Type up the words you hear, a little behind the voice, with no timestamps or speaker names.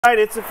All right,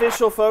 it's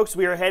official, folks.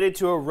 We are headed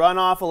to a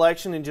runoff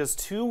election in just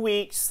 2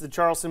 weeks. The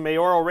Charleston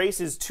mayoral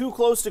race is too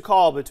close to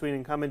call between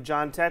incumbent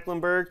John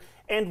Tecklenburg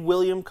and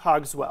William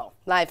Cogswell.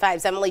 Live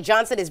 5's Emily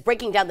Johnson is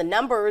breaking down the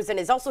numbers and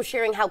is also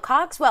sharing how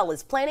Cogswell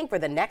is planning for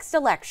the next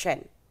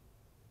election.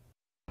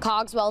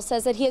 Cogswell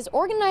says that he has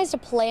organized a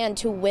plan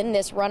to win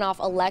this runoff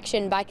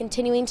election by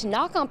continuing to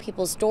knock on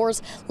people's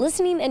doors,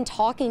 listening and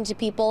talking to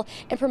people,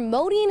 and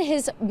promoting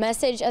his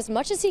message as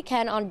much as he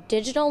can on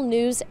digital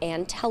news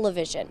and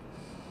television.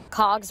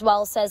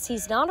 Cogswell says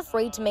he's not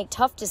afraid to make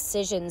tough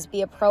decisions,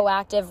 be a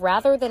proactive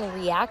rather than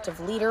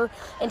reactive leader,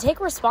 and take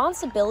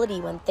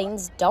responsibility when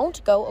things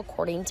don't go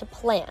according to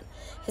plan.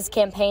 His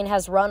campaign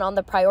has run on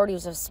the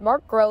priorities of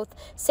smart growth,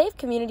 safe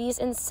communities,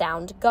 and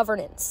sound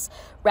governance.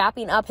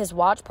 Wrapping up his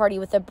watch party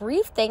with a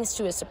brief thanks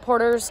to his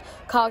supporters,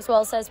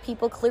 Cogswell says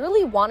people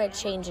clearly want a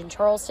change in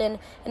Charleston,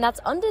 and that's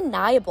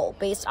undeniable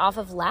based off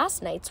of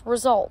last night's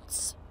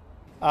results.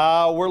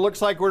 Looks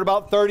like we're at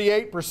about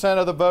 38%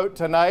 of the vote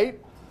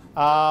tonight.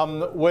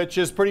 Which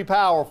is pretty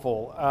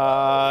powerful.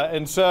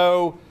 And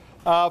so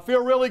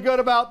feel really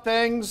good about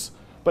things.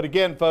 But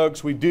again,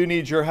 folks, we do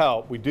need your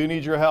help. We do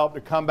need your help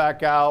to come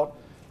back out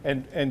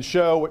and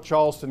show what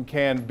Charleston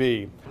can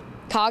be.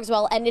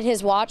 Cogswell ended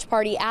his watch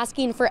party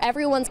asking for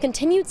everyone's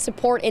continued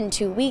support in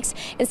 2 weeks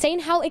and saying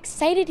how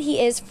excited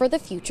he is for the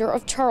future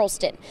of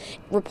Charleston.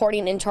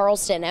 Reporting in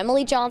Charleston,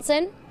 Emily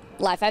Johnson,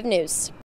 Live 5 News.